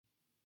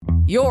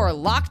Your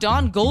Locked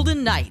On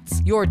Golden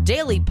Knights, your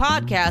daily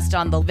podcast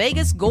on the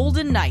Vegas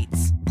Golden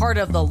Knights, part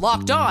of the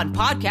Locked On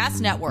Podcast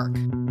Network.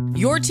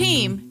 Your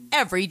team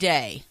every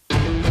day.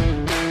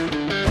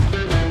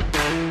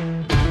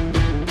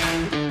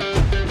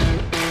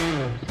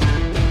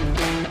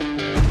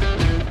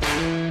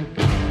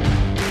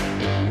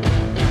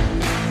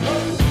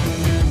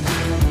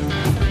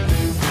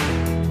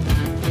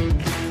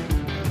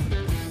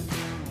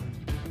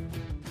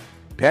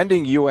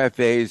 Pending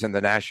UFAs in the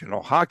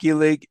National Hockey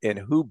League and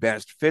who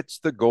best fits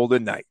the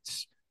Golden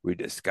Knights. We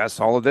discuss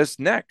all of this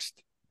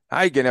next.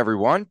 Hi again,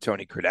 everyone.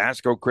 Tony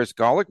Cardasco, Chris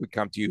Golick. We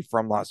come to you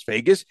from Las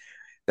Vegas.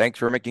 Thanks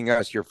for making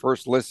us your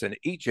first listen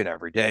each and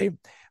every day.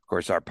 Of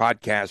course, our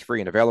podcast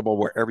free and available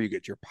wherever you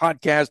get your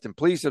podcast. And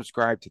please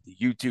subscribe to the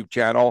YouTube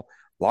channel,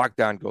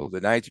 Locked On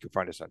Golden Knights. You can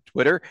find us on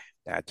Twitter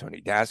at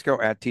Tony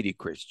Dasco, at TD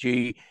Chris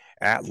G,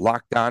 at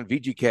Locked On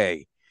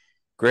VGK.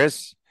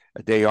 Chris,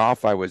 a day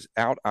off. I was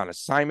out on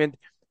assignment.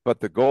 But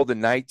the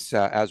Golden Knights,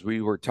 as we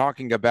were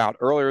talking about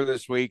earlier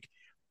this week,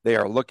 they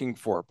are looking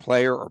for a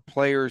player or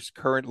players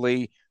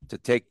currently to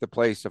take the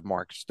place of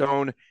Mark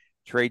Stone.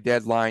 Trade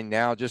deadline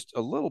now just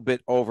a little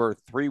bit over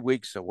 3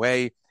 weeks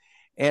away.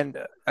 And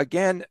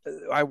again,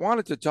 I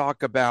wanted to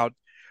talk about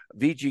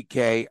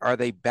VGK. Are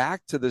they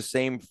back to the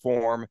same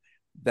form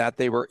that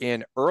they were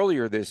in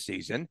earlier this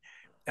season?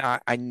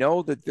 I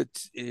know that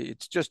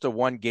it's just a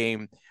one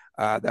game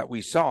that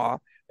we saw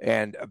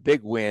and a big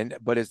win,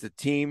 but is the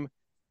team...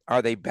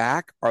 Are they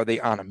back? Are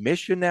they on a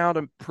mission now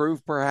to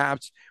prove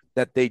perhaps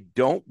that they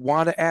don't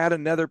want to add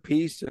another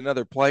piece,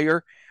 another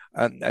player,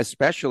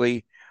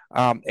 especially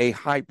a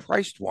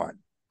high-priced one?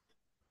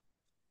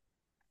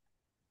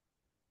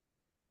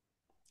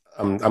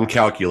 I'm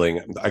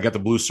calculating. I got the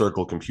blue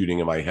circle computing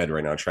in my head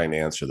right now trying to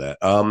answer that.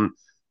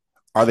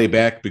 Are they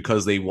back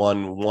because they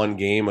won one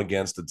game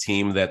against a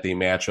team that they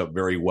match up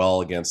very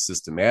well against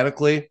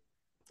systematically?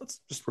 Let's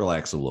just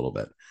relax a little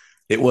bit.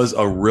 It was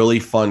a really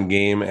fun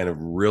game and a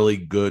really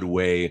good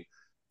way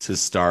to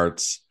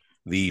start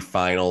the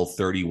final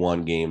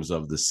 31 games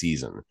of the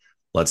season.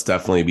 Let's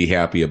definitely be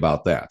happy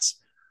about that.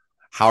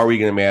 How are we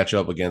going to match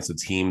up against a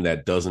team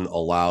that doesn't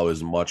allow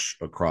as much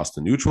across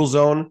the neutral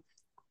zone?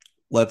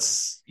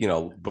 Let's,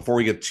 before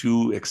we get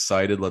too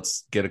excited,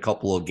 let's get a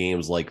couple of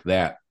games like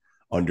that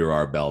under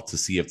our belt to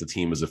see if the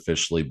team is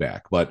officially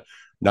back. But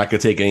not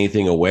going to take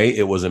anything away.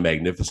 It was a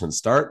magnificent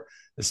start,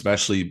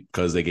 especially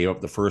because they gave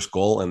up the first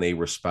goal and they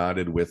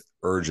responded with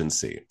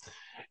urgency.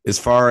 As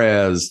far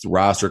as the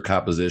roster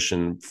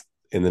composition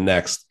in the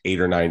next 8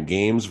 or 9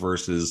 games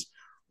versus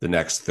the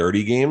next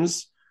 30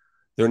 games,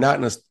 they're not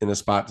in a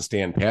spot to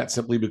stand pat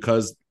simply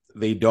because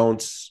they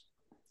don't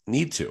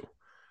need to.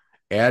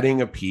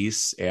 Adding a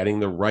piece, adding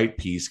the right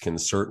piece can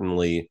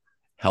certainly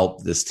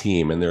help this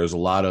team. And there's a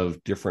lot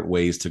of different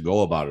ways to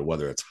go about it,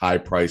 whether it's high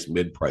price,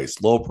 mid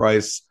price, low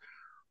price,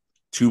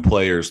 2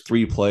 players,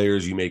 3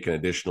 players, you make an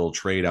additional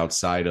trade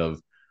outside of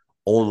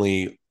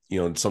only,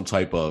 some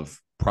type of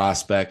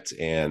prospect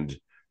and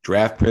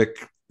draft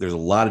pick. There's a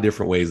lot of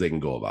different ways they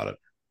can go about it.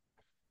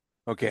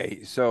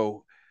 Okay,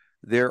 so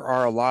there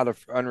are a lot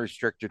of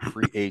unrestricted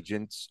free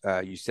agents.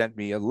 You sent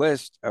me a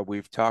list.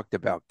 We've talked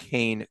about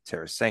Kane,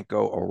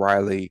 Tarasenko,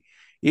 O'Reilly,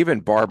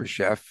 even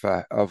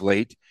Barbashev of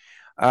late.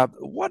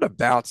 What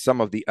about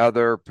some of the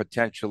other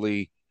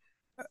potentially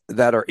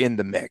that are in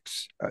the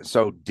mix?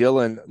 So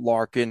Dylan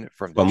Larkin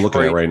from Detroit. I'm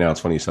looking at right now.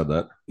 It's funny you said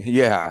that.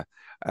 Yeah.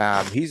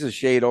 He's a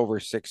shade over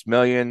 $6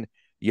 million,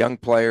 young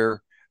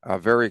player,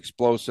 very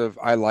explosive.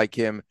 I like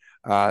him.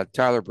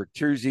 Tyler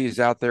Bertuzzi is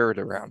out there at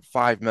around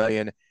 $5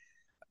 million.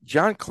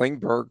 John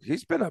Klingberg,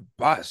 he's been a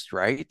bust,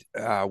 right?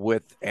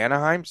 With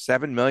Anaheim,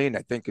 $7 million,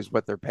 I think is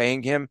what they're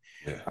paying him.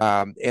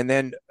 Yeah. And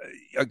then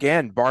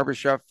again,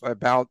 Barbashev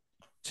about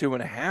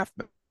 $2.5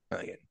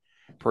 million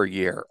per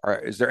year.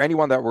 Is there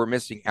anyone that we're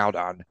missing out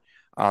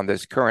on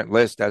this current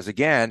list? As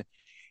again,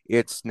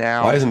 it's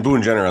now. Why isn't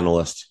Boone Jenner on the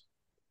list?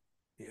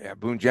 Yeah,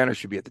 Boone Jenner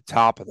should be at the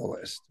top of the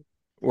list.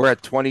 We're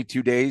at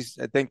 22 days,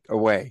 I think,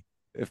 away,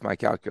 if my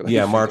calculation.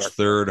 Yeah, March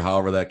 3rd,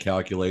 however that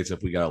calculates.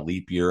 If we got a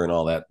leap year and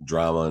all that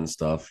drama and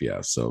stuff,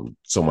 yeah. So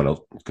someone else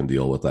can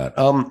deal with that.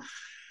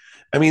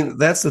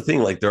 That's the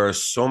thing. Like, there are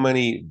so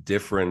many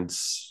different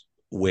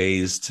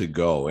ways to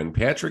go, and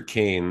Patrick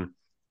Kane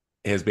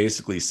has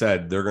basically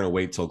said they're going to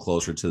wait till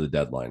closer to the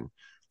deadline.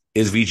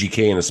 Is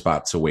VGK in a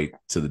spot to wait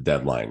to the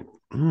deadline?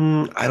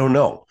 I don't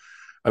know.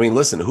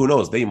 Listen, who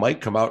knows? They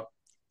might come out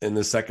in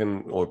the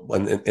second or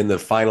in the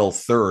final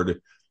third,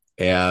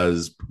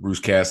 as Bruce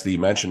Cassidy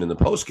mentioned in the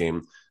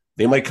postgame.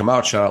 They might come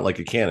out shot out like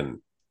a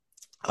cannon.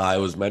 I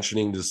was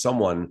mentioning to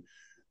someone,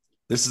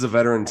 this is a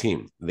veteran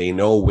team. They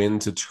know when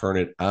to turn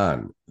it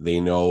on. They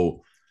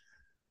know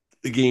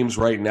the games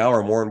right now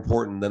are more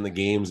important than the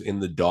games in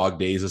the dog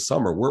days of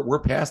summer. We're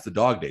past the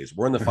dog days.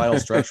 We're in the final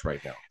stretch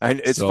right now.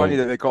 And it's funny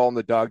that they call them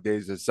the dog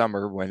days of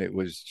summer when it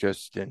was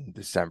just in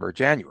December,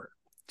 January.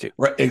 Too.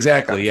 Right,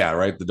 exactly. Yeah,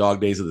 right. The dog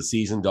days of the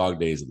season, dog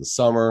days of the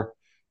summer,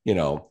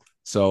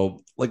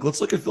 So, let's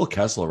look at Phil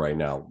Kessel right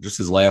now. Just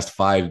his last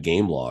 5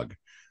 game log.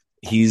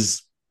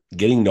 He's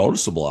getting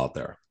noticeable out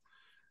there.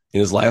 in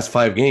his last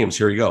 5 games.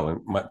 Here you go.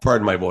 And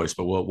pardon my voice,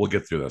 but we'll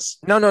get through this.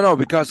 No,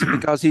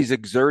 because he's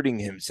exerting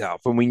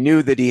himself, and we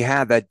knew that he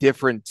had that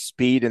different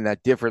speed and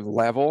that different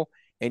level,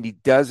 and he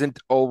doesn't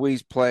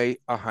always play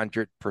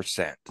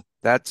 100%.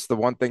 That's the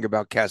one thing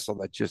about Kessel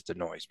that just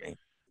annoys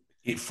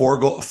me.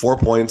 4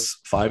 points,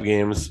 5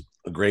 games.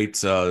 A great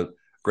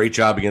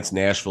job against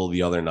Nashville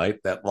the other night.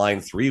 That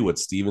line 3 with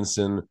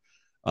Stevenson,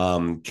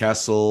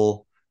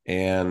 Kessel,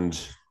 and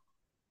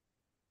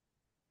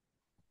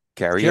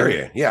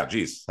Carrier. Yeah,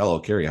 geez. Hello,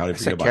 Carrier. How did I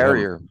forget about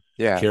Carrier? him?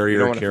 Yeah,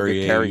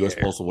 Carrier, U.S.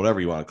 Postal, whatever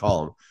you want to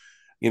call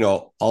him.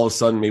 All of a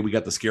sudden, maybe we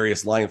got the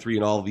scariest line 3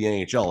 in all of the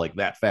NHL like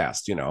that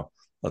fast.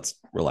 Let's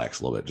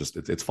relax a little bit. Just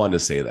it's fun to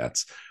say that.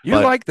 You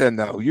like them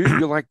though.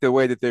 You like the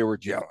way that they were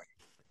gelling.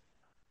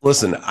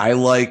 Listen,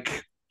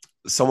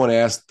 someone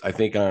asked, I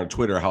think on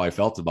Twitter, how I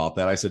felt about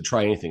that. I said,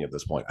 try anything at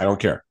this point. I don't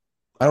care.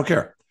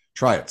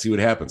 Try it. See what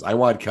happens. I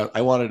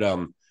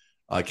wanted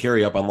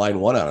Carey up on line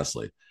 1,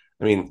 honestly.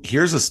 I mean,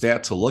 here's a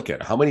stat to look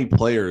at. How many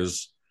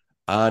players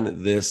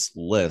on this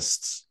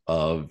list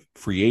of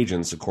free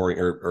agents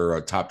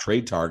or top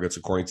trade targets,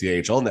 according to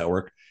the AHL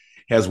Network,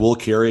 has Will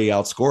Carey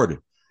outscored?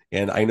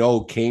 And I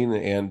know Kane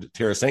and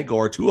Tarasenko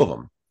are 2 of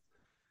them.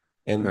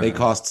 And they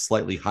cost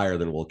slightly higher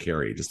than Will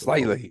Carey. Just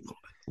slightly.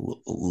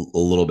 A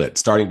little bit,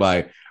 starting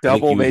by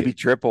double, maybe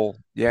triple.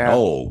 Yeah.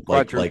 Oh,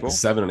 like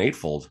 7- and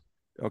 8-fold.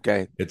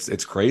 Okay.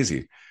 It's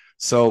crazy.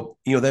 So,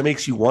 that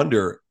makes you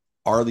wonder,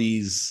 are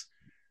these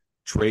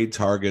trade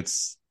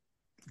targets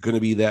going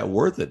to be that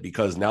worth it?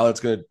 Because now that's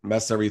going to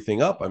mess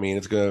everything up. I mean,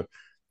 it's going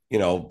to,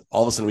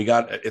 all of a sudden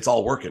it's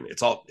all working.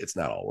 It's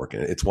not all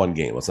working. It's one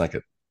game. Let's not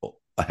get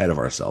ahead of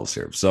ourselves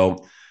here. So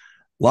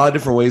a lot of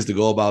different ways to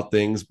go about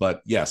things,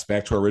 but yes,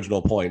 back to our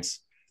original points.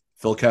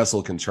 Phil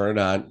Kessel can turn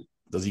it on.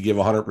 Does he give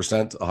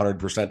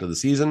 100% of the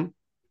season?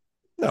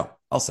 No,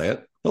 I'll say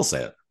it. He'll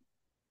say it.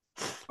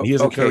 He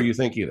doesn't care what you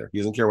think either. He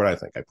doesn't care what I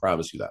think. I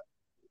promise you that.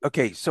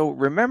 Okay, so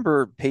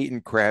remember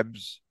Peyton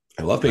Krebs?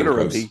 I love Peyton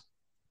Krebs.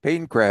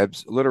 Peyton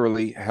Krebs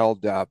literally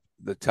held up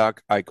the Tuch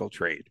Eichel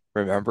trade.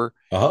 Remember?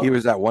 Uh-huh. He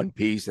was that one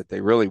piece that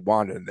they really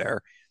wanted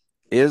there.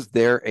 Is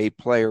there a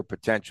player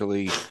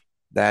potentially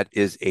that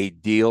is a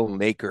deal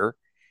maker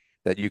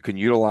that you can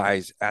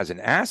utilize as an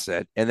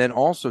asset? And then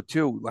also,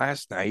 too,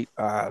 last night,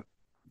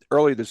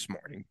 early this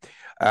morning,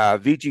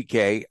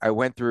 VGK, I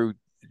went through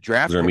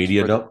draft. Is there a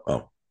media dump?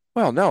 Oh.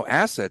 Well, no,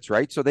 assets,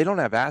 right? So they don't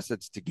have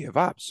assets to give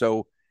up.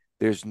 So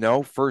there's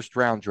no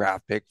first-round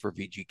draft pick for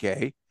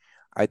VGK.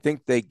 I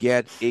think they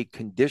get a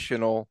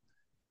conditional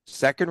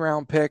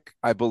second-round pick,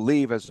 I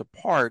believe, as a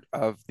part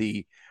of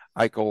the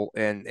Eichel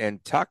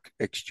and Tuch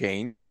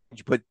exchange,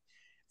 but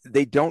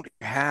they don't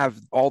have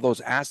all those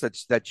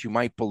assets that you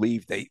might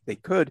believe they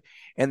could.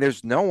 And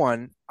there's no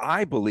one,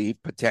 I believe,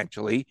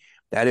 potentially,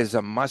 that is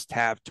a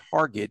must-have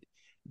target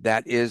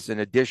that is an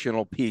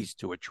additional piece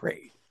to a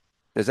trade.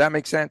 Does that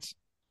make sense?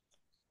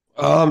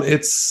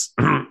 It's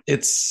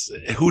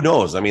who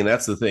knows? I mean,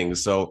 that's the thing.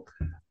 So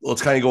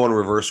let's kind of go in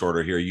reverse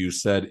order here. You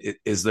said,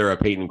 is there a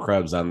Peyton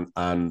Krebs on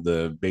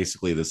the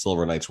basically the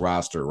Silver Knights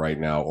roster right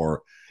now,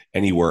 or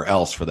anywhere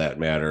else for that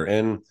matter?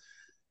 And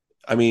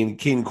I mean,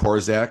 Kaden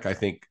Korczak, I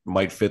think,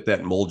 might fit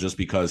that mold just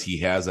because he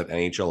has that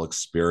NHL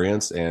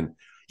experience and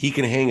he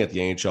can hang at the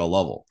NHL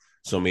level.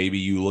 So maybe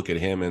you look at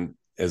him and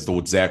as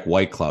the Zach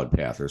Whitecloud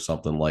path or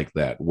something like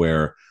that,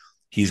 where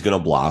he's going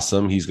to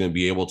blossom. He's going to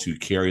be able to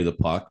carry the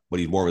puck, but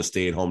he's more of a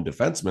stay-at-home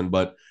defenseman.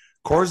 But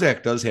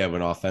Korczak does have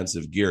an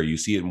offensive gear. You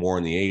see it more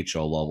in the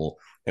AHL level,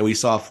 and we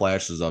saw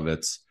flashes of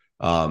it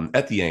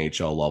at the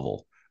NHL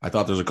level. I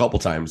thought there's a couple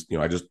times,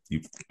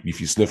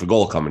 if you sniff a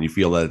goal coming, you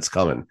feel that it's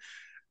coming.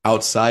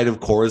 Outside of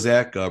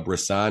Korczak,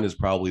 Brisson is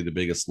probably the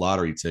biggest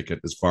lottery ticket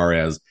as far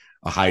as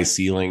a high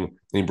ceiling.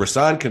 I mean,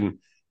 Brisson can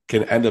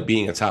end up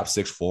being a top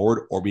 6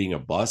 forward or being a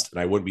bust,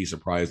 and I wouldn't be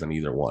surprised on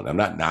either one. I'm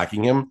not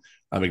knocking him.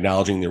 I'm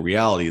acknowledging the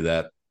reality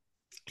that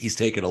he's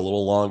taken a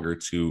little longer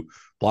to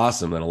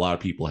blossom than a lot of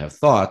people have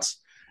thought.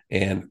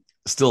 And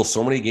still,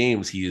 so many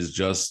games, he is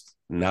just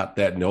not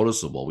that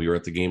noticeable. We were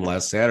at the game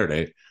last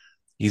Saturday.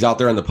 He's out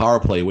there on the power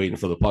play waiting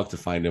for the puck to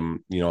find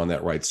him, on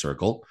that right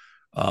circle.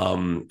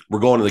 We're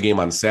going to the game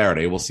on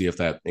Saturday. We'll see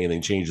if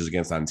anything changes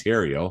against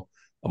Ontario,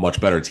 a much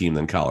better team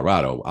than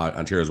Colorado.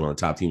 Ontario is one of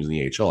the top teams in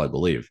the AHL, I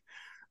believe.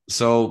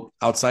 So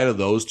outside of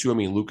those two, I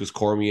mean, Lucas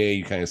Cormier,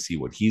 you kind of see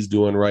what he's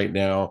doing right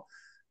now.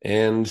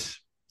 And,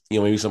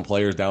 maybe some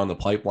players down the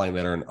pipeline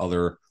that are in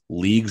other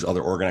leagues,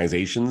 other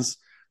organizations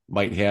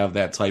might have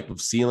that type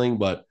of ceiling,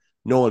 but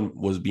no one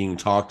was being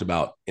talked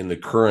about in the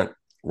current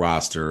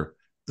roster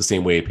the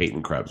same way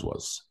Peyton Krebs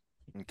was.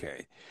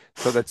 Okay.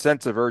 So that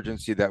sense of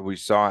urgency that we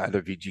saw out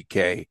of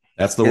VGK.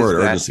 That's the word,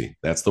 urgency.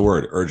 That's the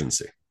word,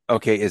 urgency.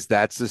 Okay. Is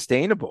that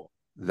sustainable?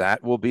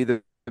 That will be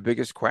the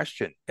biggest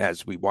question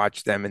as we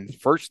watch them in the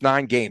first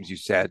 9 games, you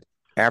said,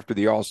 after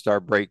the All-Star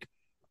break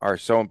are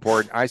so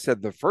important. I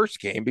said the first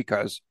game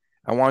because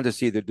I wanted to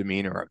see the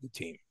demeanor of the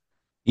team.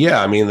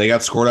 Yeah, I mean, they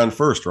got scored on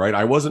first, right?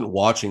 I wasn't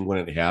watching when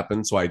it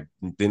happened, so I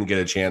didn't get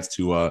a chance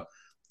to,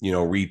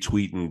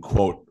 retweet and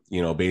quote,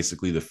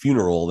 basically the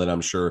funeral that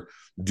I'm sure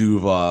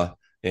Duva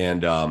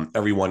and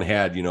everyone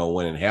had,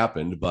 when it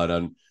happened,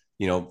 but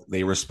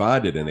they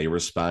responded, and they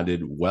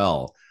responded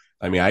well.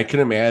 I mean, I can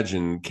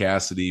imagine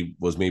Cassidy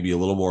was maybe a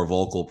little more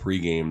vocal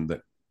pregame.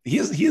 That he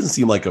doesn't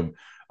seem like a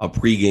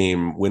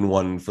pregame win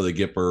one for the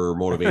Gipper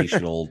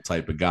motivational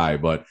type of guy,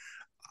 but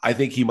I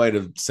think he might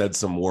have said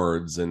some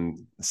words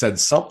and said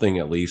something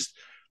at least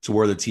to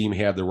where the team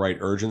had the right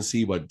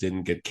urgency, but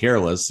didn't get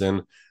careless.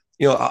 And,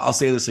 I'll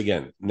say this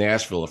again,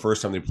 Nashville, the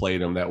first time they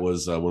played them, that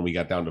was when we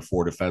got down to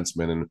 4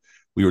 defensemen and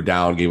we were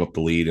down, gave up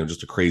the lead, and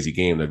just a crazy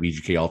game that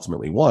VGK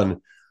ultimately won.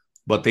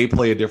 But they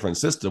play a different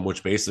system,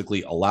 which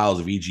basically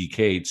allows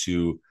VGK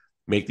to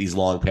make these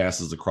long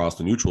passes across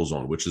the neutral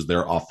zone, which is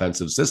their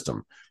offensive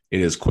system.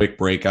 It is quick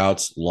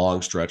breakouts,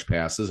 long stretch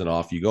passes, and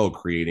off you go,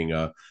 creating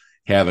a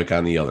havoc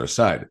on the other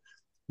side.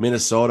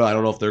 Minnesota, I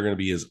don't know if they're going to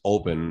be as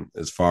open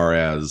as far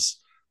as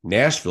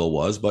Nashville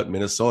was, but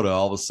Minnesota,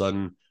 all of a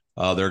sudden,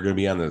 they're going to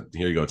be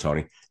here you go,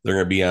 Tony. They're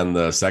going to be on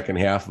the second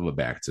half of a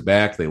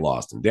back-to-back. They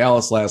lost in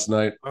Dallas last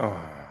night.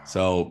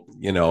 So,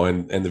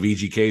 and the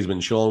VGK has been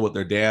chilling with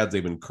their dads.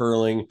 They've been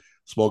curling,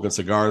 smoking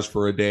cigars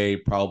for a day,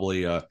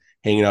 probably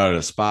hanging out at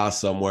a spa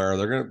somewhere.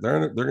 They're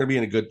going to be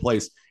in a good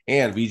place.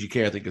 And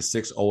VGK, I think, is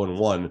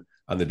 6-0-1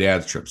 on the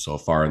dad's trip so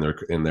far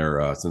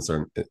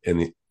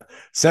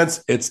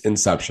since its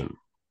inception.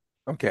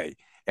 Okay.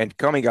 And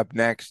coming up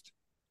next,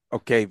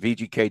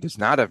 VGK does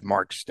not have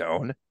Mark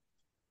Stone,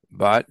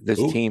 but this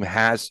team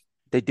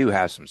do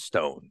have some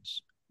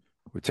stones.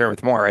 We'll return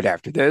with more right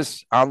after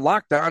this on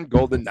Locked On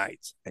Golden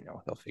Knights. I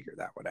know he'll figure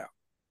that one out.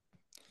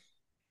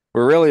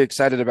 We're really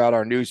excited about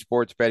our new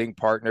sports betting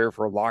partner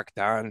for Locked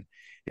On.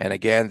 And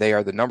again, they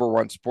are the number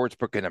one sports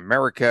book in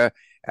America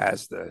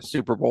as the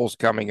Super Bowl's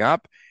coming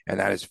up, and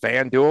that is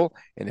FanDuel.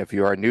 And if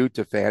you are new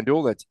to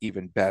FanDuel, that's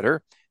even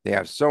better. They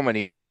have so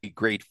many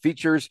great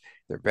features.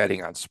 They're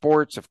betting on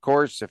sports, of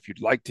course. If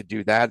you'd like to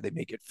do that, they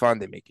make it fun.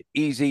 They make it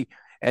easy.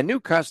 And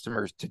new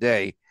customers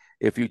today,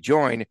 if you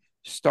join,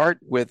 start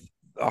with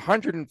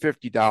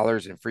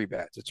 $150 in free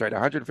bets. That's right,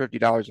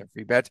 $150 in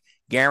free bets,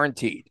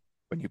 guaranteed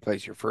when you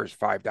place your first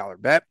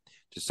 $5 bet.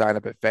 Just sign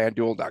up at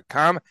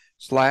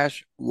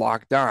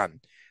FanDuel.com/lockedon.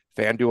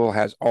 FanDuel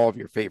has all of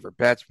your favorite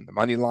bets, from the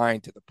money line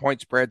to the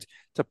point spreads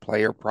to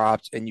player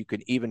props, and you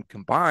can even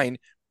combine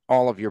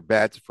all of your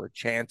bets for a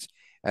chance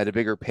at a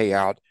bigger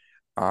payout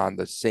on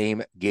the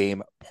same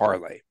game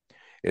parlay.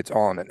 It's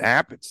all in an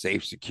app. It's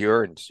safe,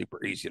 secure, and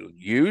super easy to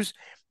use.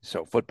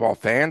 So football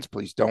fans,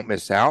 please don't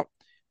miss out.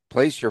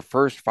 Place your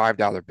first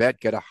 $5 bet.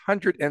 Get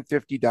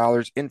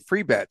 $150 in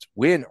free bets,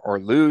 win or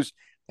lose,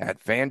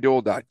 at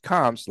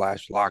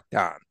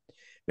FanDuel.com/lockedon.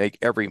 Make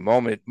every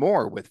moment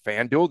more with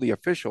FanDuel, the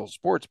official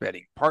sports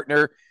betting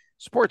partner,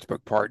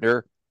 sportsbook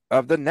partner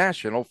of the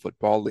National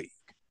Football League.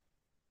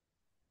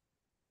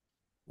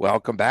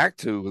 Welcome back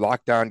to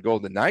Locked On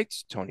Golden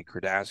Knights. Tony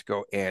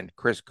Cardasco and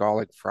Chris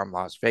Golick from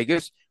Las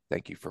Vegas.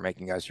 Thank you for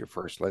making us your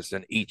first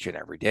listen each and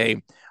every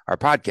day. Our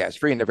podcast,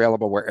 free and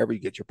available wherever you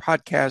get your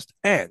podcast.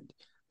 And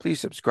please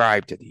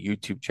subscribe to the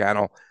YouTube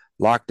channel,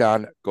 Locked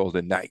On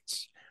Golden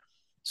Knights.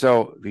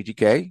 So,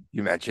 VGK,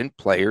 you mentioned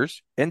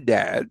players and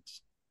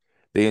dads.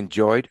 They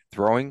enjoyed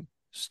throwing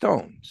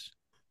stones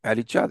at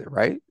each other,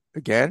 right?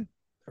 Again,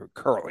 or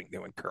curling. They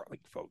went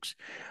curling, folks,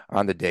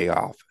 on the day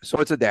off. So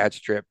it's a dad's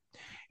trip.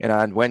 And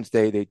on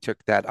Wednesday, they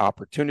took that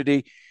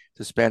opportunity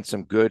to spend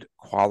some good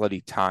quality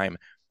time.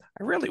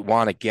 I really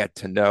want to get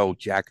to know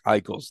Jack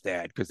Eichel's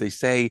dad, because they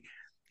say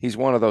he's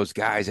one of those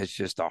guys that's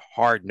just a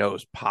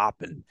hard-nosed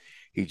pop, and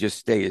he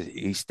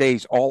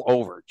stays all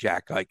over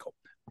Jack Eichel.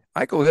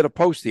 Eichel hit a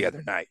post the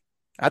other night.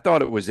 I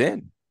thought it was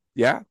in.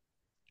 Yeah?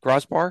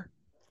 Crossbar?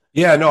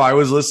 Yeah, no, I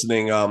was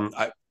listening.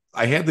 I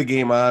had the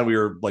game on. We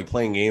were like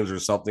playing games or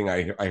something.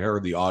 I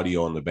heard the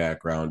audio in the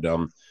background.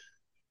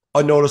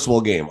 A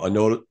noticeable game.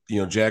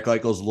 Jack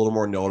Eichel's a little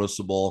more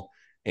noticeable,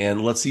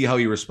 and let's see how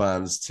he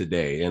responds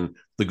today. And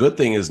the good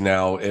thing is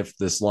now, if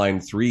this line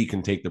 3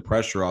 can take the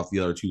pressure off the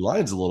other two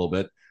lines a little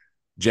bit,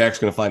 Jack's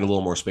going to find a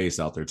little more space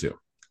out there too,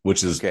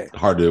 which is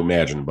hard to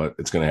imagine, but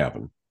it's going to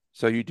happen.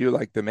 So you do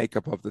like the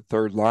makeup of the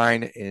third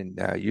line, and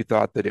you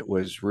thought that it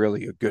was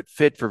really a good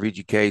fit for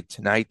VGK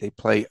tonight. They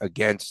play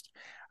against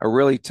a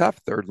really tough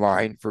third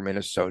line for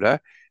Minnesota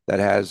that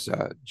has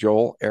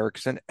Joel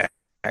Eriksson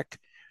Ek,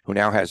 who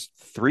now has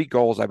 3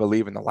 goals, I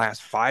believe, in the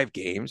last 5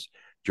 games,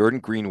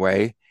 Jordan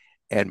Greenway,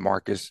 and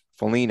Marcus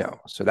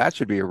Foligno. So that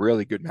should be a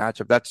really good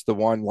matchup. That's the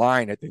one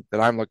line, I think, that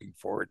I'm looking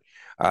forward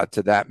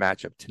to that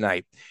matchup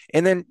tonight.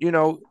 And then,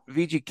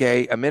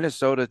 VGK, a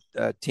Minnesota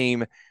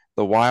team,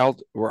 the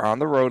Wild were on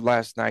the road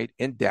last night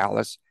in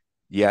Dallas.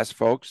 Yes,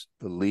 folks,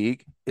 the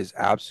league is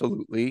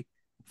absolutely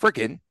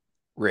freaking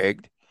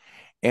rigged.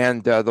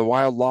 And the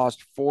Wild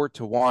lost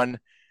 4-1.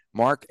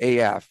 Mark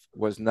AF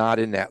was not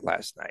in net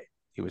last night.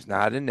 He was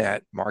not in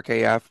net. Mark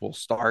AF will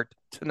start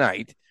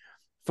tonight.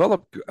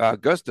 Philip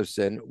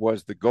Gustafson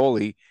was the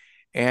goalie.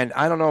 And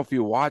I don't know if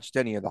you watched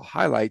any of the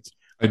highlights.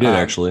 I did,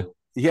 actually.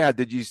 Yeah.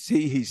 Did you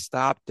see he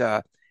stopped,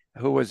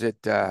 who was it?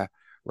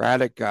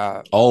 Radek.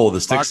 The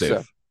stick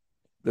save.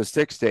 The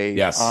stick save.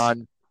 Yes.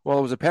 It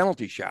was a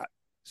penalty shot.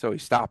 so he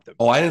stopped him.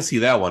 Oh, I didn't see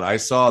that one. I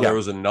saw Yeah. there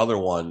was another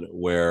one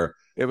where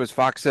It was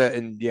Foxa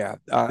and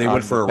they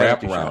went for a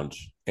wraparound,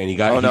 and he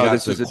got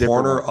this the is a different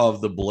corner one.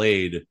 of the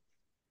blade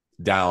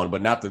down,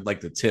 but not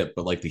the tip,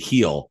 but like the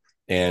heel,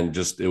 and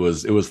just it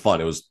was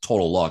fun. It was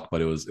total luck,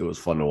 but it was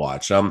fun to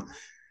watch.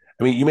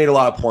 I mean, you made a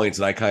lot of points,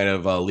 and I kind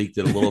of leaked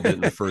it a little bit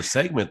in the first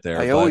segment there.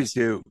 I always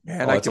do,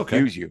 man. I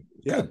confuse you.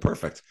 Yeah,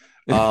 perfect.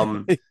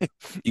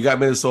 You got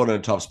Minnesota in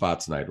a tough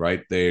spot tonight,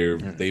 right? They've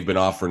been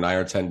off for 9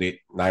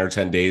 or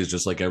 10 days,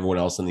 just like everyone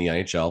else in the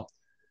NHL.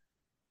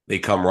 They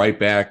come right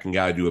back and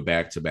got to do a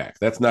back-to-back.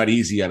 That's not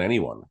easy on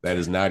anyone. That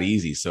is not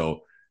easy.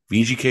 So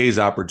VGK's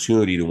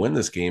opportunity to win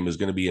this game is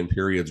going to be in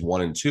periods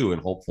 1 and 2,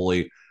 and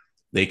hopefully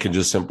they can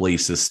just simply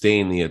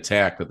sustain the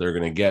attack that they're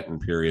going to get in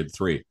period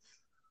 3.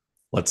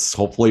 Let's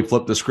hopefully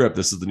flip the script.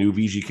 This is the new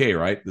VGK,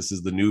 right? This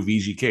is the new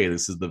VGK.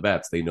 This is the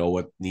vets. They know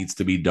what needs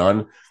to be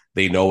done.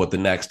 They know what the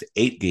next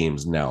 8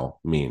 games now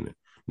mean.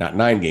 Not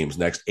 9 games,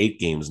 next 8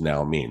 games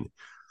now mean.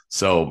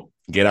 So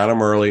get on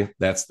them early.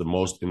 That's the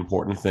most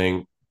important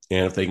thing.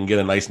 And if they can get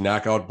a nice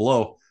knockout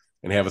blow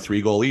and have a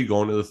 3-goal lead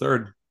going to the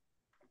third,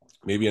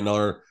 maybe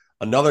another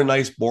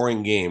nice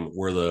boring game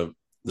where the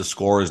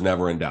score is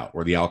never in doubt,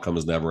 where the outcome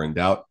is never in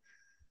doubt.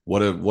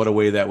 What a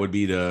way that would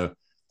be to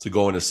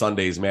go into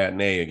Sunday's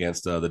matinee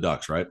against the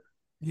Ducks, right?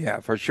 Yeah,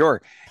 for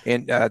sure.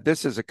 And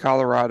this is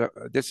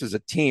a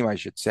team, I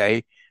should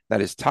say,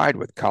 that is tied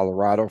with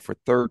Colorado for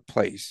third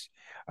place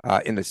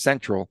in the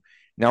Central.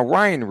 Now,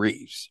 Ryan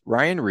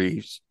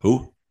Reaves,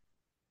 who?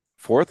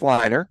 Fourth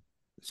liner.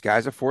 This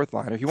guy's a fourth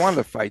liner. He wanted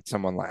to fight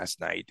someone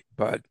last night,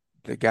 but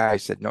the guy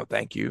said, no,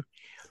 thank you.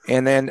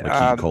 And then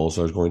Cole,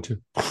 so I was going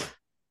to.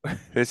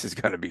 This is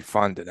going to be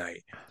fun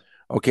tonight.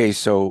 Okay,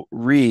 so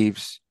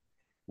Reaves,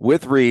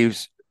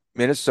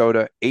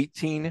 Minnesota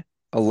 18,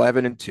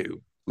 11, and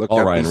 2. Look all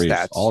up Ryan these Reaves.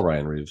 stats. All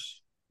Ryan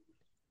Reaves.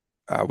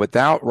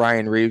 Without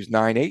Ryan Reaves,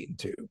 9, 8, and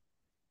 2.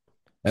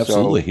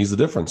 Absolutely, he's the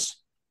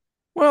difference.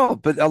 Well,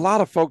 but a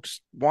lot of folks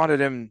wanted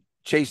him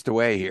chased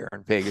away here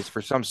in Vegas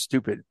for some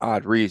stupid,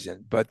 odd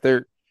reason. But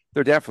they're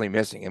definitely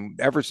missing him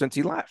ever since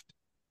he left.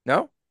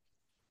 No.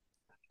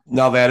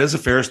 Now that is a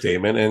fair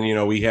statement,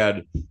 and we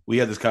had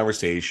this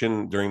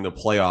conversation during the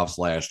playoffs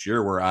last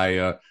year where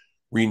I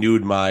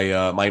renewed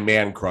my my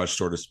man crush,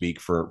 so to speak,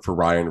 for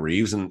Ryan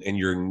Reaves, and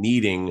you're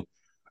needing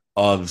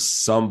of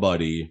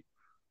somebody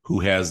who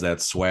has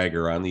that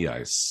swagger on the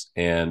ice,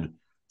 and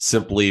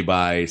simply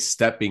by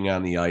stepping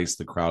on the ice,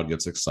 the crowd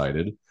gets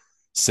excited.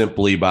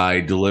 Simply by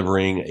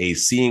delivering a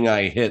seeing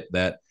eye hit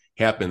that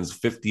happens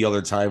 50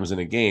 other times in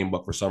a game,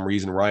 but for some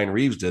reason Ryan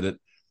Reaves did it,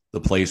 the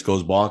place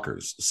goes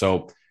bonkers.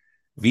 So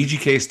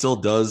VGK still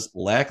does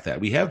lack that.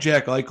 We have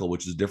Jack Eichel,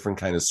 which is a different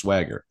kind of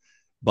swagger,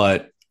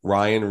 but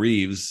Ryan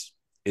Reaves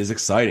is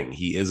exciting.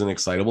 He is an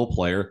excitable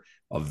player,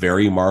 a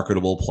very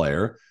marketable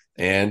player,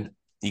 and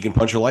he can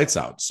punch your lights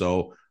out.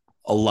 So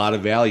a lot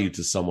of value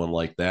to someone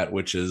like that,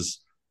 which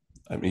is,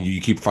 I mean,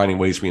 you keep finding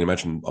ways for me to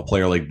mention a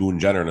player like Boone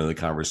Jenner in the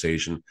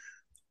conversation,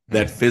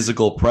 that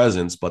physical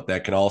presence, but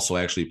that can also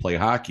actually play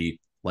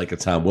hockey like a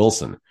Tom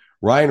Wilson.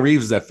 Ryan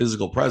Reaves is that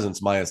physical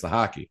presence minus the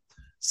hockey.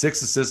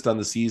 6 assists on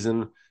the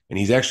season, and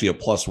he's actually a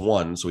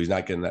 +1, so he's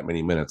not getting that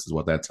many minutes is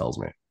what that tells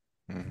me.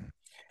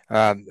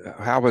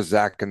 How was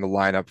Zach in the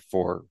lineup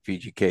for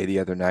VGK the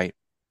other night?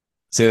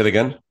 Say that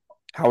again?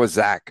 How was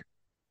Zach?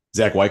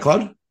 Zach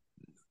Whitecloud?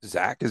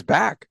 Zach is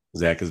back.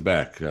 Zach is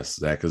back. Yes,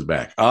 Zach is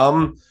back.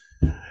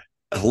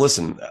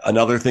 Listen,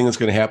 another thing that's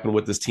going to happen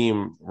with this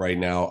team right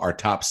now, our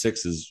top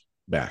 6 is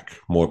back.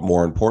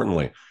 More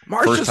importantly,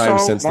 first time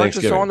since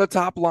Thanksgiving. on the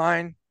top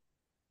line.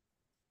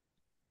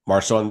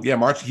 March.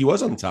 He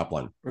was on the top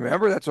line.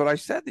 Remember, that's what I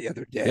said the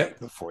other day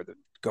before the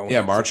going.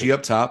 Yeah, Marchie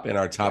up top, and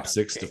our top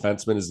 6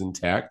 defenseman is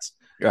intact.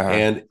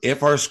 And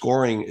if our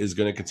scoring is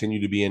going to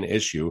continue to be an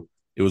issue,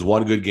 it was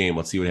one good game.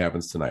 Let's see what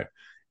happens tonight.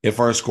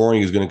 If our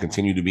scoring is going to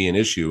continue to be an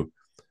issue,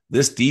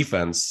 this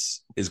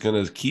defense is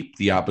going to keep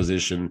the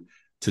opposition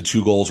to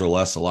 2 goals or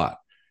less a lot.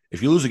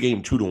 If you lose a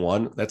game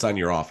 2-1, that's on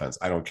your offense.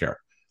 I don't care.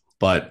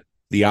 But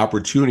the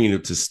opportunity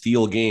to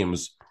steal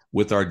games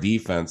with our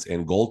defense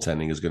and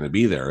goaltending is going to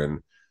be there.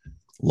 And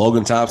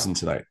Logan Thompson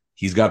tonight,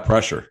 he's got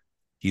pressure.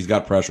 He's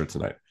got pressure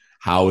tonight.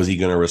 How is he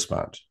going to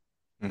respond?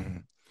 Mm-hmm.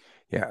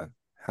 Yeah.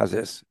 How's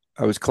this?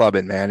 I was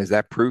clubbing, man. Is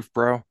that proof,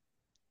 bro?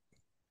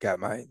 Got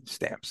my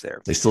stamps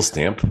there. They still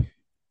stamp?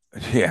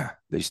 Yeah,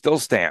 they still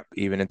stamp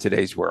even in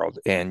today's world.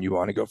 And you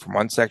want to go from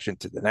one section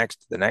to the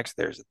next,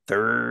 there's a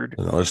third.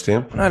 Another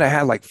stamp? And I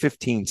had like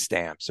 15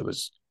 stamps. It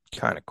was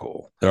kind of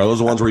cool. Are those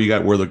the ones where you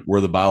got where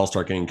the bottles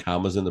start getting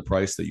commas in the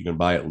price that you can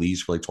buy at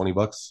least for like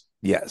 $20?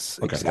 Yes,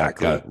 okay,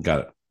 exactly. Got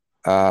it.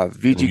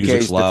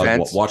 VGK's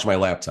defense. Watch my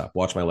laptop.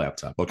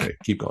 Okay,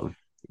 keep going.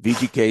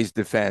 VGK's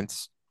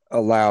defense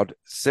allowed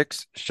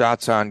 6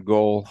 shots on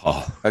goal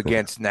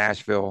against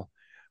Nashville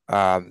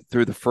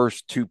through the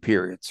first 2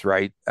 periods,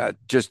 right?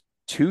 Just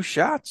 2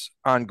 shots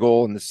on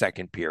goal in the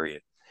second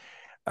period.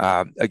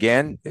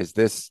 Again, is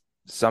this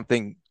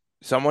something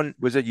someone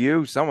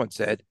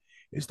said,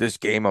 is this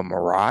game a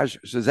mirage?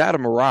 So is that a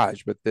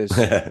mirage with this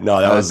no,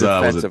 that was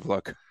defensive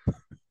look?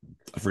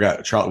 I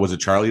forgot. Was it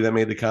Charlie that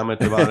made the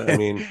comment about it? I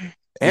mean,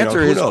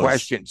 Answer who his knows?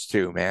 questions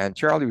too, man.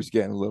 Charlie was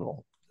getting a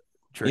little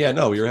Yeah, triggered.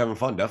 no, you're having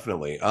fun,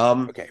 definitely.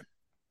 Okay.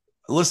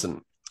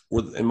 Listen,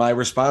 in my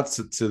response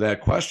to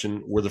that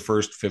question were the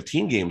first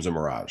 15 games of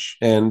Mirage.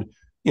 And,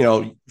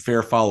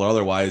 fair, foul, or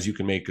otherwise, you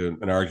can make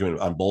an argument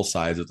on both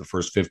sides that the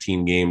first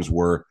 15 games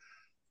were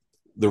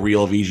the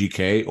real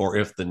VGK, or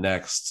if the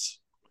next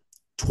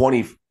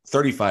 20,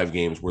 35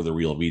 games were the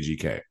real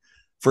VGK.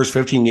 First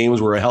 15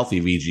 games were a healthy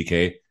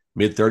VGK.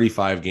 Mid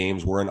 35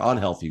 games were an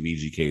unhealthy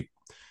VGK.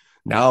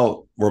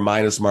 Now we're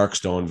minus Mark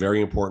Stone,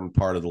 very important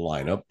part of the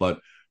lineup, but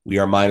we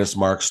are minus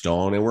Mark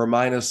Stone, and we're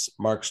minus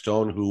Mark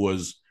Stone, who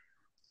was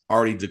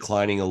already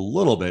declining a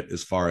little bit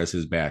as far as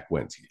his back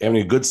went.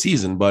 Having a good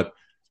season, but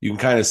you can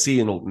kind of see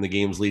in the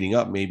games leading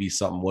up, maybe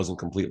something wasn't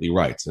completely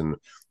right. And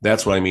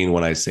that's what I mean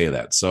when I say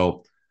that.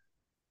 So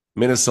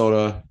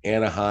Minnesota,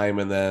 Anaheim,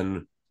 and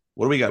then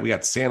what do we got? We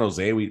got San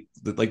Jose.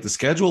 The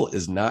schedule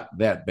is not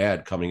that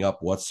bad coming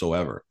up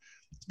whatsoever.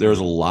 There's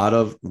a lot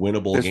of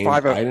winnable There's games. I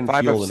didn't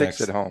five feel of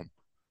six at home.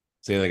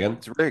 Say that again.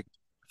 It's rigged.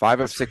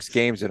 5 of 6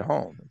 games at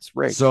home. It's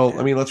rigged. So, man.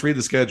 I mean, let's read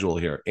the schedule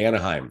here.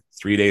 Anaheim,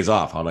 3 days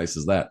off. How nice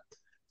is that?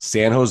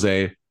 San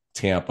Jose,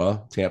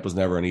 Tampa. Tampa's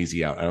never an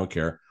easy out. I don't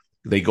care.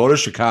 They go to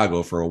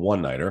Chicago for a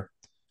one-nighter.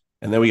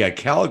 And then we got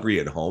Calgary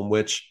at home,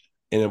 which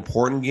an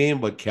important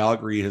game, but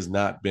Calgary has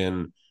not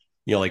been,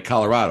 like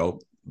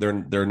Colorado,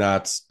 they're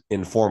not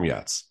in form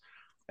yet.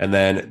 And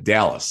then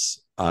Dallas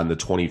on the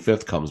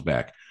 25th comes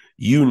back.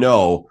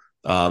 To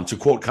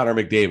quote Connor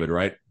McDavid,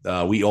 right?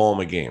 We owe them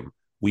a game.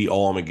 We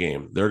owe them a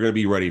game. They're going to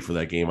be ready for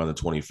that game on the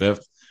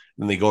 25th.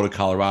 Then they go to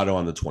Colorado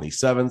on the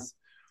 27th.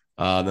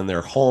 Then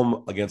they're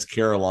home against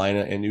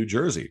Carolina and New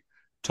Jersey.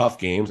 Tough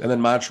games. And then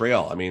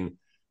Montreal. I mean,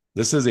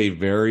 this is a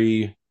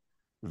very,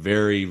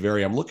 very,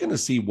 very, I'm looking to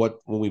see when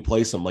we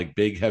play some like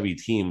big, heavy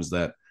teams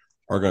that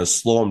are going to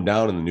slow them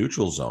down in the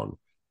neutral zone.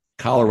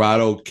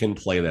 Colorado can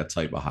play that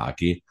type of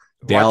hockey.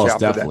 Dallas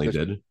definitely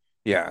did.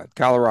 Yeah,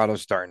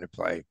 Colorado's starting to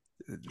play.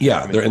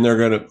 Yeah, they're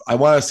going to. I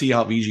want to see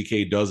how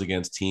VGK does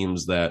against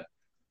teams that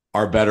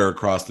are better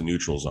across the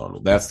neutral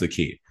zone. That's the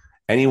key.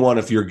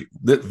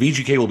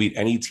 VGK will beat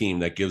any team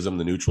that gives them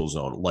the neutral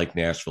zone, like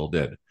Nashville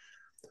did.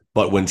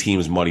 But when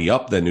teams muddy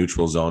up the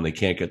neutral zone, they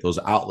can't get those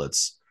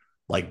outlets,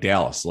 like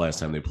Dallas. Last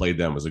time they played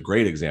them was a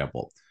great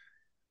example.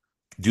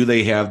 Do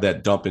they have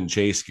that dump and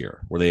chase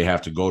gear where they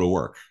have to go to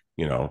work?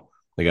 They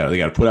got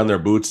to put on their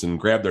boots and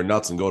grab their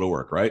nuts and go to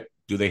work, right?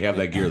 Do they have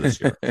that gear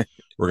this year?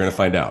 We're going to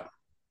find out.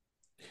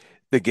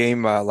 The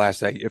game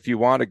last night, if you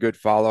want a good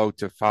follow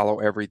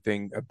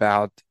everything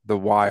about the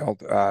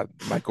Wild,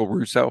 Michael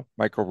Russo,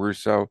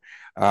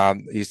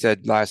 he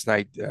said last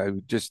night,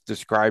 just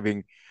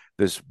describing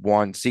this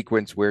one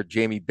sequence where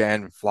Jamie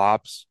Benn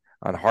flops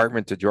on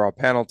Hartman to draw a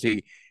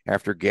penalty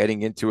after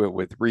getting into it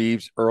with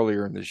Reeves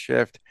earlier in the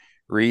shift.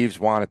 Reeves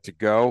wanted to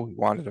go, he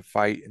wanted to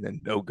fight, and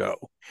then no go.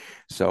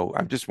 So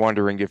I'm just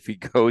wondering if he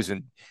goes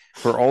and,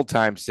 for old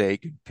time's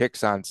sake,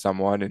 picks on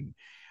someone. And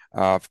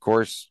of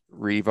course,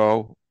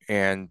 Revo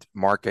and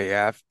Mark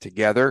AF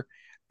together,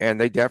 and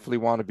they definitely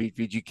want to beat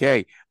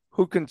VGK.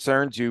 Who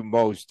concerns you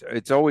most?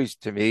 It's always,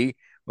 to me,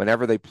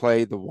 whenever they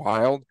play the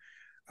Wild,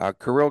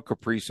 Kirill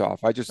Kaprizov.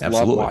 I just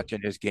love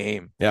watching his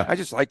game. Yeah, I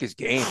just like his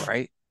game,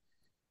 right?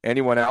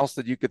 Anyone else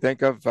that you could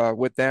think of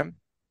with them?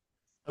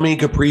 I mean,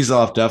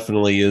 Kaprizov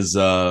definitely is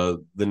the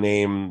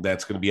name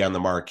that's going to be on the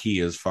marquee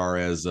as far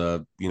as,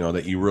 that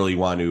you really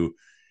want to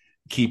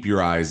keep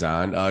your eyes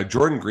on.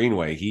 Jordan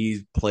Greenway,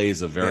 he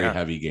plays a very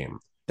heavy game.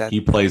 He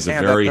plays a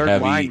very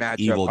heavy,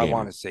 evil game.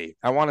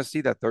 I want to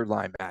see that third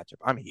line matchup.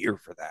 I'm here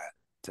for that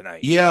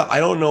tonight. Yeah, I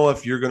don't know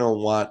if you're going to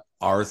want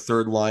our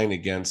third line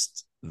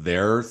against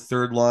their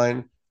third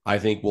line. I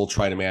think we'll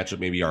try to match up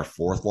maybe our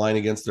fourth line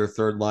against their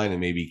third line and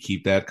maybe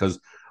keep that, because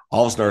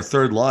all of a sudden our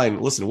third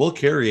line, listen, Will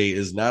Carrier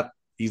he's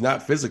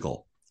not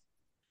physical.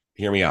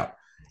 Hear me out.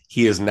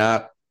 He is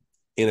not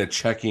in a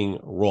checking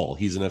role.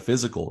 He's in a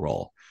physical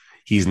role.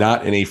 He's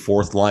not in a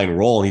fourth line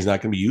role, and he's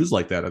not going to be used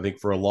like that, I think,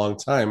 for a long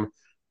time,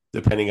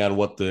 depending on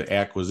what the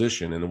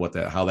acquisition and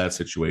how that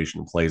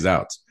situation plays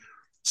out.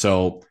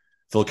 So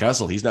Phil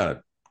Kessel, he's not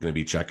going to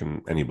be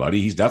checking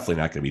anybody. He's definitely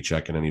not going to be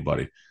checking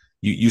anybody.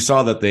 You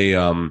saw that they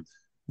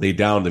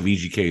downed the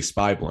VGK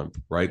spy blimp,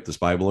 right? The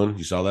spy balloon.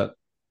 You saw that?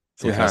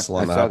 Phil Kessel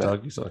on the hot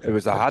dog. You saw that? It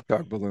was a hot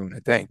dog balloon, I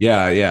think.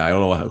 Yeah. I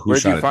don't know who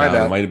shot it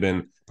down. It might have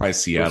been probably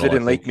Seattle. Was it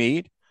in Lake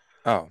Mead?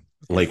 Oh.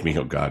 Lake Mead.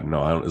 Oh God,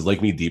 no! Is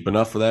Lake Mead deep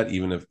enough for that?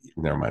 Even if,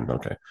 never mind.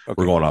 Okay.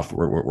 We're going off.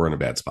 We're in a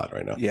bad spot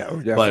right now. Yeah,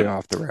 we're definitely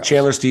off the rails.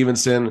 Chandler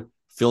Stevenson,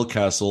 Phil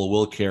Kessel,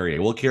 Will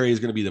Carrier. Will Carrier is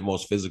going to be the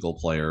most physical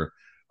player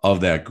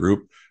of that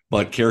group,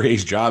 but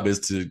Carrier's job is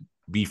to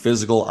be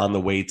physical on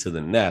the way to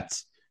the net,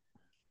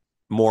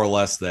 more or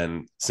less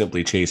than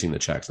simply chasing the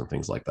checks and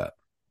things like that.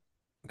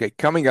 Okay,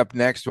 coming up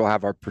next, we'll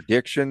have our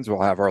predictions,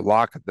 we'll have our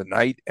lock of the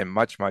night, and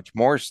much, much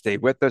more. Stay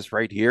with us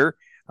right here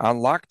on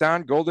Locked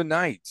On Golden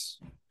Knights.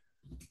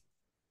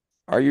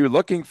 Are you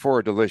looking for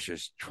a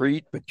delicious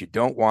treat, but you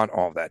don't want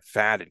all that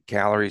fat and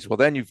calories? Well,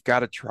 then you've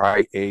got to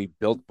try a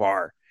Built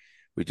Bar.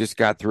 We just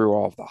got through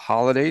all of the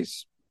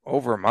holidays.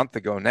 over a month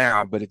ago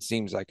now, but it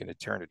seems like an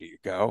eternity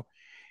ago.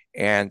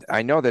 And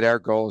I know that our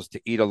goal is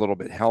to eat a little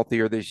bit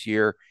healthier this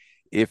year.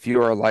 If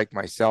you are like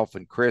myself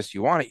and Chris,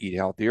 you want to eat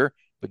healthier,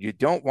 but you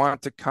don't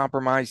want to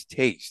compromise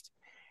taste.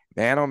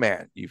 Man, oh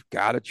man, you've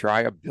got to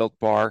try a Built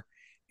bar.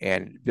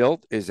 And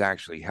Built is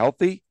actually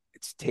healthy.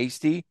 It's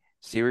tasty.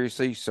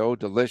 Seriously, so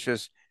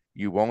delicious.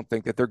 You won't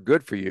think that they're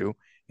good for you.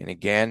 And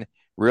again,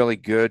 really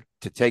good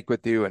to take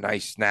with you, a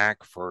nice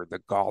snack for the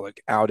Golic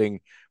outing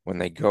when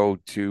they go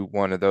to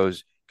one of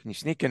those. Can you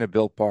sneak in a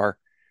Built bar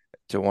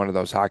to one of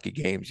those hockey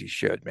games? You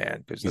should,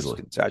 man, because those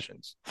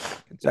concessions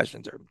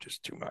are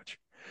just too much.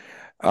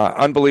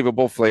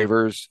 Unbelievable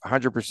flavors,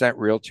 100%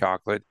 real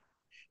chocolate.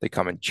 They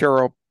come in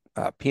churro,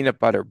 peanut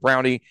butter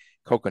brownie,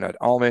 coconut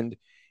almond,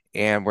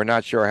 and we're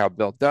not sure how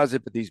Built does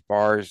it, but these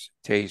bars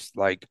taste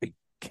like a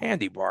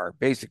candy bar,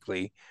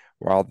 basically,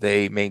 while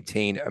they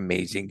maintain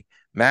amazing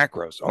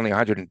macros. Only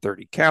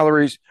 130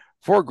 calories,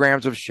 4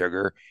 grams of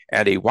sugar,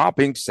 and a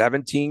whopping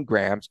 17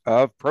 grams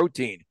of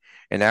protein.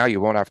 And now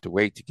you won't have to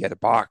wait to get a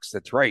box.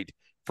 That's right.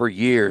 For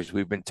years,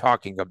 we've been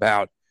talking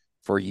about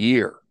Built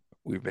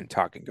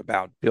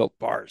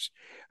bars.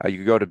 You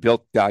can go to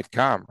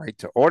built.com, right,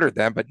 to order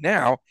them. But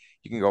now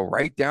you can go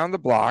right down the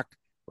block,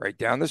 right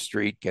down the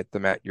street, get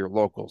them at your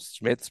local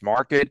Smith's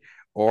Market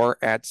or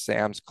at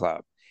Sam's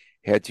Club.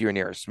 Head to your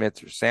nearest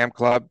Smith's or Sam's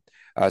Club,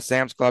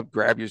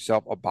 grab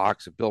yourself a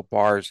box of Built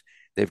bars.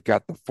 They've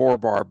got the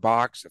 4-bar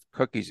box of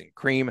cookies and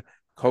cream,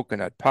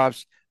 coconut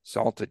puffs,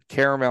 salted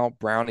caramel,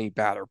 brownie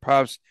batter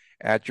puffs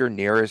at your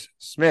nearest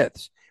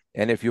Smith's.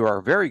 And if you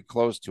are very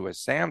close to a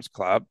Sam's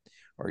Club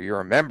or you're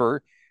a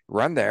member,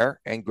 run there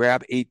and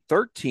grab a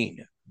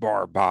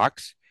 13-bar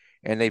box.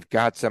 And they've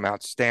got some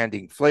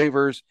outstanding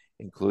flavors,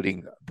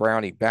 including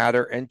brownie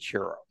batter and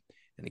churro.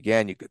 And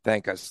again, you could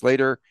thank us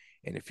later.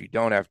 And if you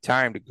don't have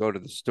time to go to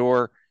the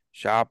store,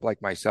 shop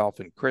like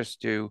myself and Chris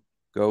do,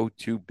 go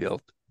to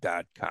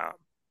built.com.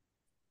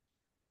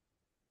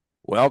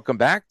 Welcome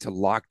back to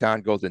Locked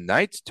On Golden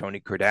Knights. Tony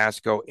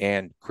Cardasco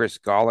and Chris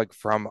Golic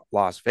from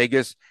Las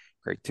Vegas.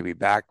 Great to be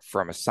back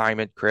from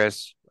assignment,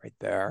 Chris, right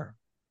there.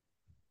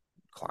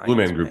 Blue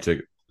Man Group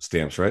ticket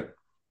stamps, right?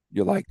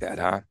 You like that,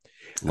 huh?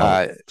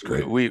 It's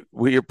great.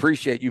 We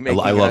appreciate you making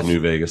I love New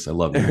Vegas. I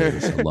love New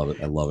Vegas. I love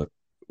it. I love it.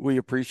 We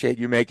appreciate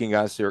you making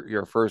us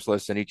your first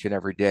listen each and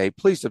every day.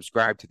 Please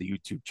subscribe to the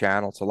YouTube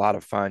channel. It's a lot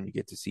of fun. You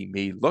get to see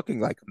me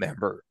looking like a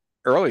member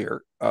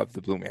earlier of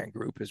the Blue Man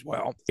Group as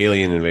well.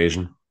 Alien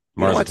invasion.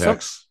 Mars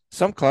attacks.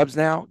 Some clubs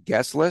now,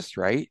 guest list,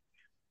 right?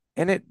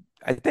 And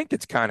I think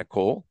it's kind of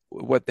cool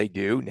what they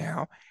do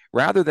now.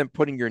 Rather than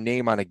putting your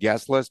name on a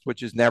guest list,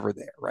 which is never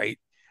there, right?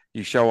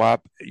 You show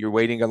up, you're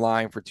waiting in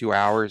line for 2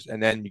 hours,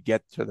 and then you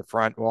get to the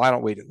front. Well, I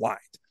don't wait in line.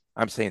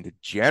 I'm saying the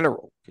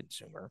general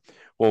consumer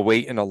will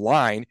wait in a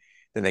line.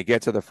 Then they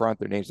get to the front,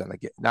 their name's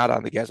not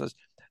on the guest list.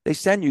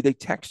 They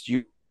text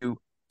you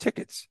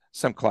tickets,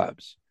 some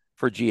clubs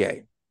for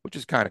GA, which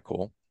is kind of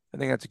cool. I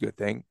think that's a good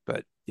thing.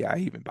 But yeah, I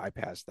even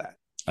bypassed that.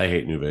 I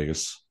hate New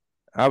Vegas.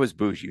 I was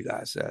bougie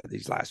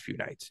these last few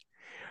nights.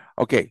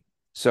 Okay,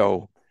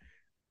 so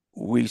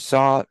we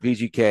saw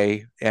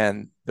VGK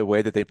and the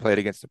way that they played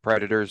against the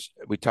Predators.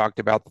 We talked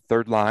about the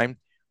third line.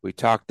 We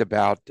talked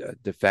about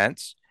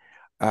defense.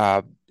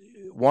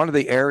 One of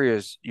the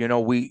areas,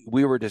 we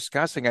were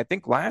discussing, I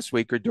think last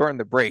week or during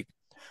the break,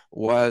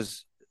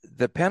 was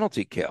the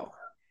penalty kill.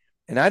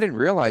 And I didn't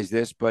realize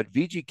this, but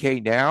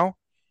VGK now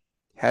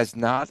has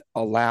not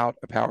allowed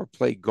a power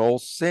play goal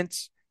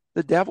since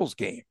the Devils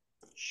game.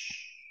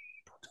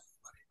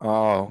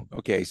 Oh,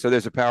 okay. So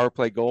there's a power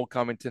play goal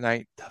coming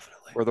tonight.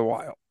 Definitely. For the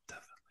Wild.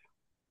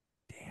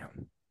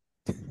 Damn.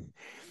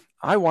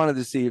 I wanted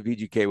to see if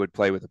VGK would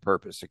play with a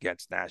purpose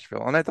against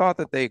Nashville, and I thought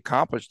that they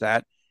accomplished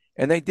that,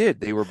 and they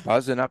did. They were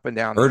buzzing up and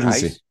down.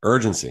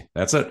 Urgency.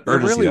 That's it.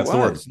 Urgency. Really that's the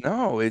word.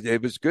 No,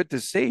 it was good to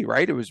see,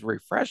 right? It was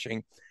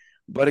refreshing.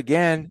 But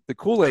again, the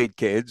Kool-Aid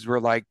kids were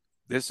like,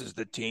 this is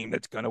the team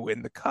that's going to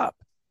win the cup.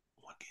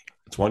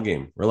 It's one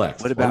game.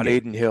 Relax. What about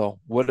Aiden Hill?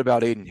 What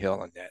about Aiden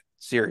Hill in that?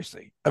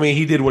 Seriously. I mean,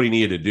 he did what he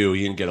needed to do.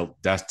 He didn't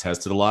get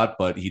tested a lot,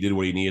 but he did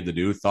what he needed to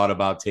do. Thought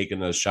about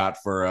taking a shot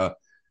for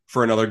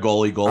another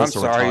goalie goal. I'm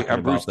sorry,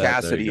 I'm Bruce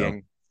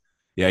Cassidy.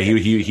 Yeah,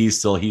 he's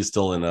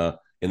still in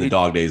the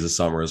dog days of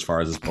summer as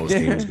far as his post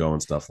games go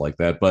and stuff like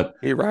that. But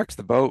he rocks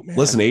the boat, man.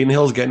 Listen, Aiden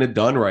Hill's getting it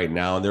done right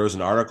now. And there was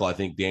an article, I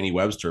think Danny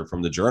Webster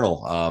from the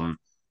Journal,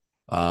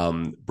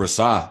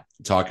 Brossoit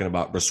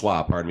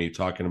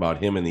talking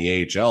about him in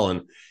the AHL.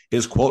 And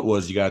his quote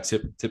was, you got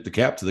to tip the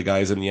cap to the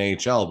guys in the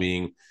AHL,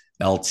 being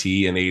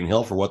LT and Aiden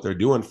Hill, for what they're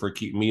doing for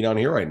keeping me down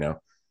here right now.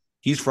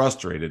 He's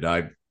frustrated.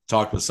 I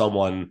talked with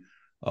someone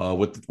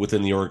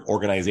within the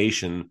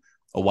organization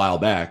a while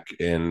back,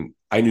 and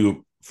I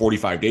knew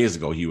 45 days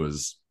ago he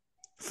was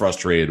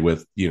frustrated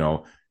with,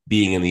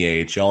 being in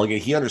the AHL.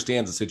 Again, he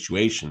understands the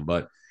situation,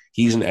 but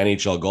he's an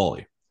NHL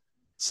goalie.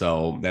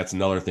 So that's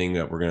another thing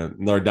that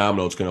another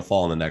domino that's going to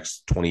fall in the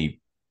next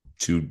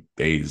 22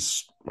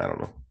 days. I don't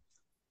know.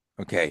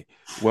 Okay.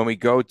 When we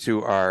go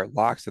to our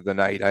locks of the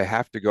night, I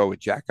have to go with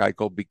Jack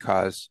Eichel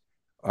because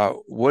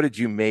What did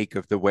you make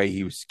of the way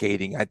he was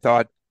skating? I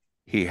thought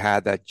he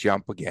had that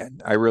jump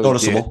again. I really did.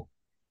 Noticeable.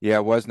 Yeah,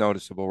 it was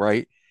noticeable,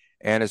 right?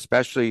 And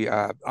especially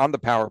on the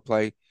power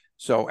play.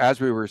 So as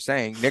we were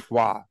saying, Nick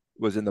Waugh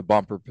was in the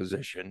bumper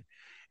position,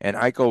 and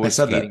Eichel I was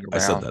said that. skating I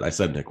said around. that. I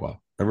said Nick Wow.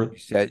 Remember? You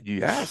said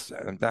yes.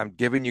 I'm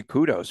giving you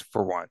kudos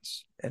for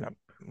once, and I'm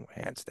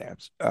hand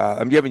stamps.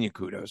 I'm giving you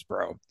kudos,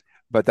 bro.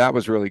 But that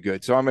was really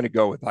good. So I'm going to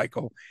go with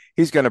Eichel.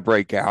 He's going to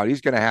break out.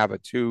 He's going to have a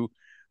 2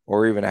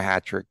 or even a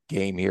hat trick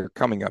game here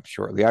coming up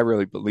shortly. I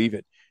really believe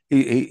it.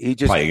 He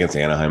just Probably against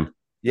Anaheim.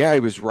 yeah, he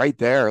was right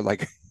there,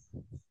 like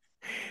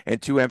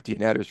and 2 empty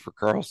netters for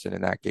Carlson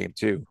in that game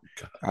too.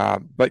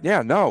 But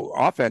yeah, no,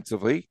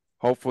 offensively,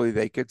 hopefully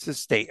they could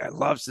sustain. I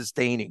love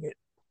sustaining it.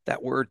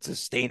 That word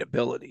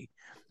sustainability.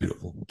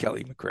 Beautiful.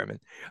 Kelly McCrimmon.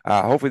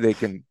 Hopefully they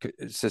can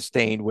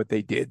sustain what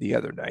they did the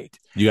other night.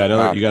 You got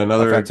another. You got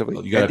another.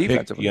 Offensively You got a pick.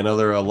 defensively. You got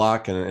another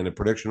lock and a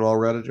prediction all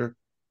Rediger.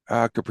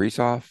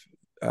 Kaprizov.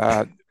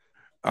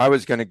 I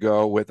was going to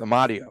go with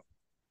Amadio.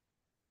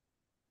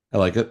 I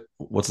like it.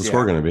 What's the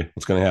score going to be?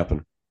 What's going to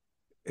happen?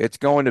 It's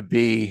going to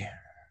be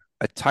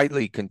a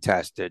tightly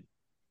contested,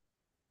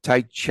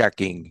 tight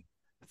checking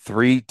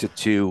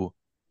 3-2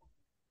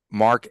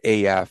 Mark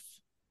AF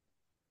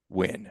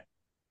win.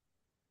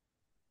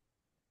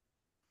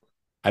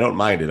 I don't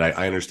mind it.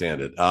 I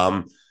understand it.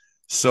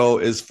 So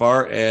as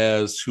far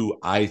as who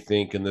I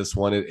think in this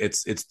one,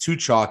 it's too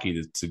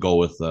chalky to go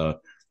with the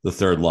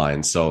third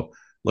line. So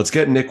let's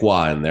get Nick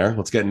Waugh in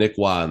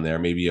there.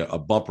 Maybe a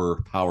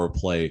bumper power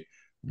play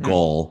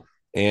goal.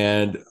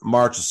 And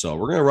Marchessault.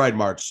 We're going to ride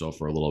Marchessault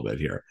for a little bit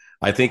here.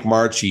 I think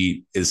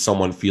Marchie is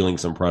someone feeling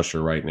some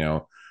pressure right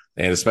now,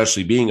 and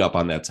especially being up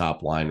on that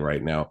top line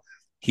right now.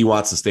 He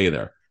wants to stay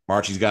there.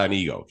 Marchie's got an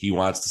ego. He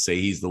wants to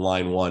say he's the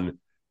line one,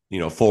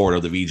 forward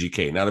of the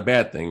VGK. Not a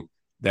bad thing.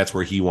 That's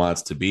where he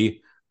wants to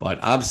be. But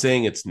I'm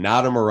saying it's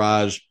not a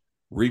mirage.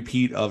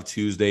 Repeat of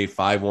Tuesday,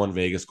 5-1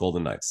 Vegas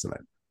Golden Knights tonight.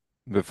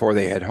 Before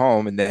they head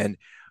home. And then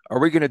are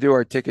we going to do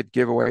our ticket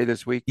giveaway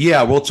this week?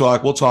 Yeah, we'll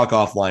talk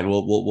offline.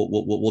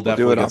 We'll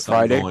definitely do it get on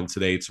Friday going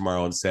today,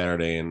 tomorrow, and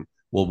Saturday, and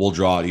we'll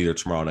draw it either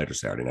tomorrow night or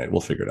Saturday night.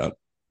 We'll figure it out.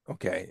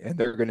 Okay. And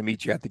they're going to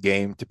meet you at the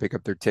game to pick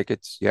up their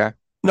tickets. Yeah.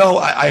 No,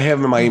 I have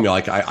them in my email.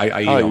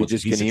 I email. You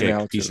just can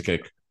email piece of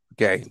cake.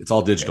 Okay. It's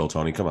all digital,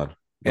 Tony. Come on.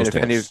 No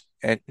stamps.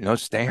 No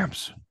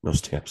stamps. No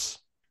stamps.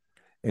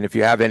 And if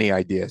you have any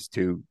ideas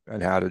too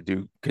on how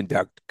to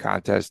conduct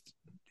contests,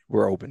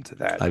 we're open to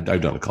that. I've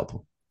done a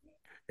couple.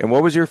 And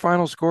what was your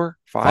final score?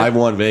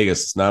 5-1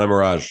 Vegas. It's not a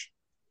mirage.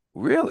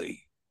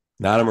 Really?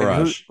 Not a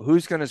mirage.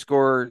 Who's going to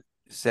score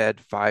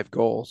said 5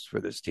 goals for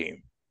this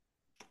team?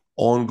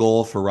 Own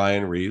goal for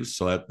Ryan Reeves.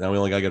 So now we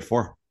only got to get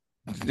 4.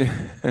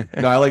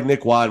 No, I like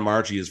Nick Waugh and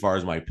Marchie as far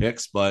as my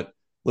picks, but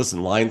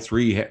listen, line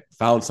 3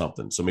 found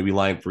something. So maybe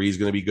line 3 is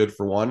going to be good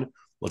for 1.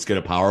 Let's get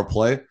a power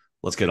play.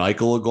 Let's get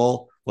Eichel a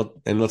goal.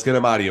 And let's get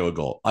Amadio a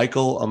goal.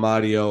 Eichel,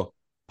 Amadio,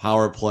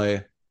 power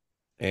play,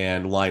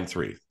 and line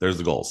 3. There's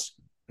the goals.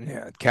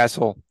 Yeah,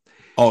 Kessel.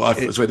 Oh,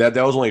 sorry, that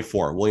was only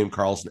 4. William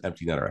Karlsson,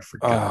 empty netter.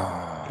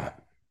 I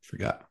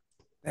forgot.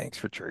 Thanks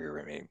for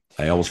triggering me.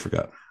 I almost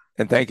forgot.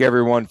 And thank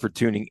everyone for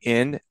tuning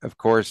in. Of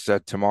course,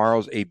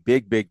 tomorrow's a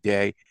big, big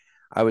day.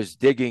 I was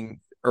digging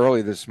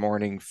early this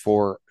morning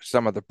for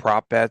some of the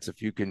prop bets,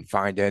 if you can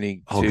find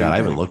any. Oh, God, I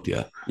haven't looked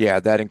yet. Yeah,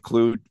 that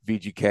include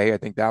VGK. I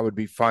think that would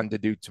be fun to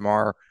do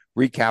tomorrow.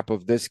 Recap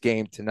of this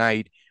game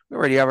tonight. We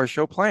already have our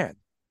show planned.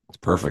 It's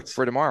perfect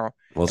for tomorrow.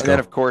 Let's go. Then,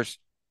 of course,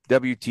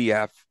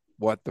 WTF,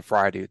 What the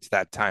Friday. It's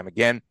that time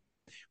again.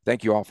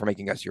 Thank you all for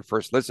making us your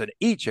first listen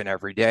each and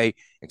every day,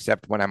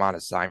 except when I'm on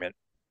assignment.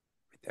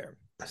 Right there,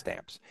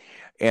 stamps.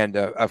 And,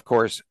 of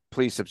course,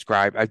 please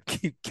subscribe. I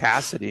keep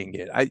Cassidying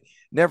it. I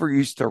never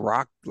used to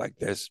rock like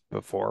this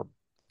before.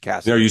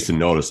 Cassidy. Never used to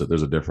notice that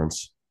there's a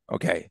difference.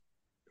 Okay.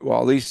 Well,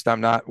 at least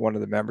I'm not one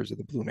of the members of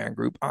the Blue Man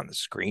Group on the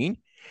screen.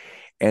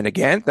 And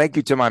again, thank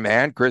you to my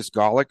man, Chris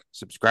Golick.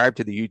 Subscribe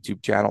to the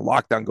YouTube channel,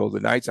 Locked On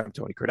Golden Knights. I'm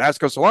Tony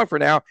Cardasco. So long for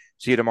now.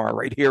 See you tomorrow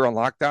right here on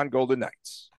Locked On Golden Knights.